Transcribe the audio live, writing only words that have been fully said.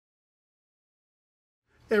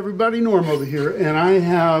Everybody, Norm over here, and I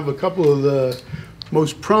have a couple of the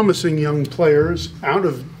most promising young players out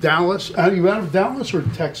of Dallas. Are you out of Dallas or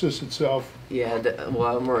Texas itself? Yeah,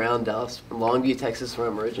 well, I'm around Dallas, from Longview, Texas, where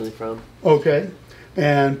I'm originally from. Okay.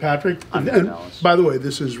 And Patrick? I'm from Dallas. By the way,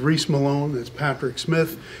 this is Reece Malone, that's Patrick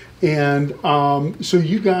Smith. And so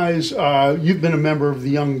you guys, you've been a member of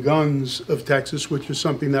the Young Guns of Texas, which is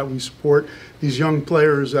something that we support. These young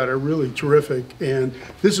players that are really terrific. And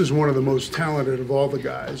this is one of the most talented of all the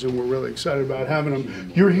guys, and we're really excited about having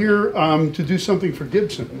them. You're here to do something for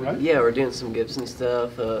Gibson, right? Yeah, we're doing some Gibson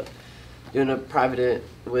stuff. Doing a private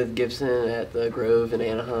with Gibson at the Grove in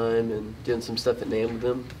Anaheim, and doing some stuff at NAMM with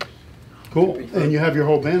them. Cool. And you have your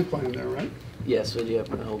whole band playing there, right? Yes, we do have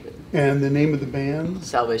my whole band. And the name of the band?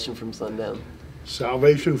 Salvation from Sundown.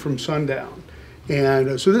 Salvation from Sundown.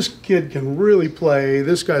 And so this kid can really play.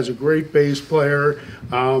 This guy's a great bass player.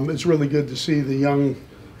 It's really good to see the young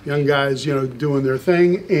guys, you know, doing their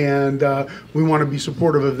thing, and we want to be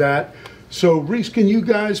supportive of that. So Reece, can you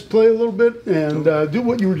guys play a little bit and do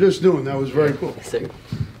what you were just doing? That was very cool. Yes, sir. 1,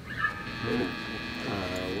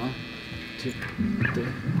 2, 3.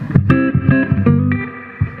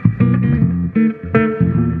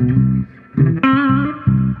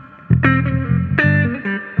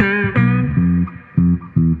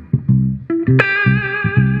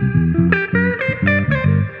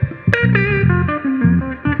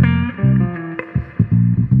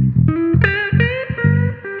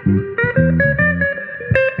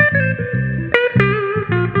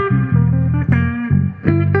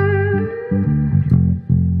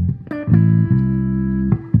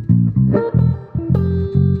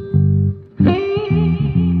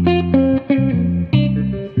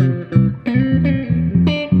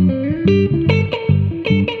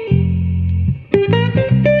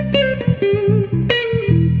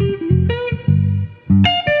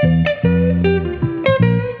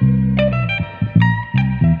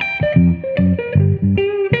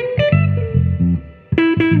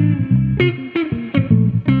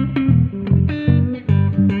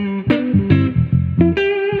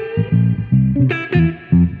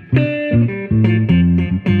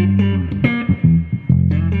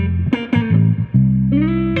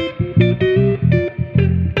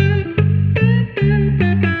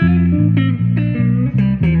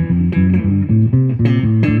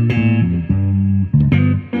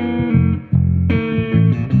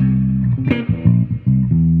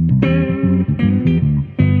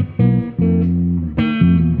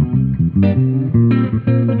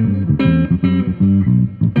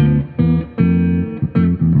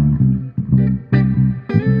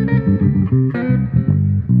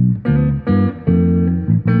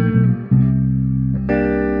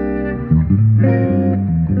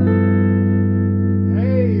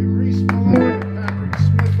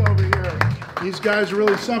 These guys are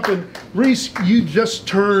really something. Reece, you just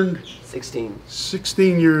turned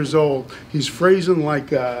 16 years old. He's phrasing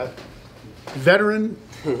like a veteran,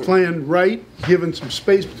 playing right, giving some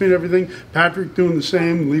space between everything. Patrick doing the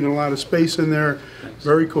same, leaving a lot of space in there.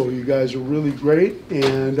 Very cool. You guys are really great.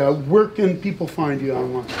 And where can people find you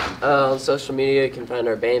online? On social media, you can find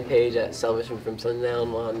our band page at Salvation from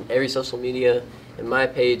Sundown on every social media. And my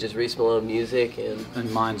page is Reece Malone Music.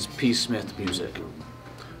 And mine's P. Smith Music.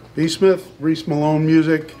 P. Smith, Reece Malone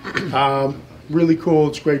Music. Really cool.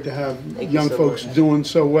 It's great to have young folks doing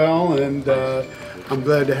so well, and I'm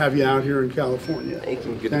glad to have you out here in California. Thank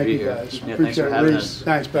you. Good to be here. Guys. Yeah, Appreciate thanks for it, having Reece. us.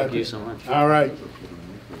 Thanks, Patrick. Thank you so much. All right.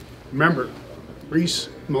 Remember, Reece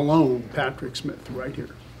Malone, Patrick Smith, right here.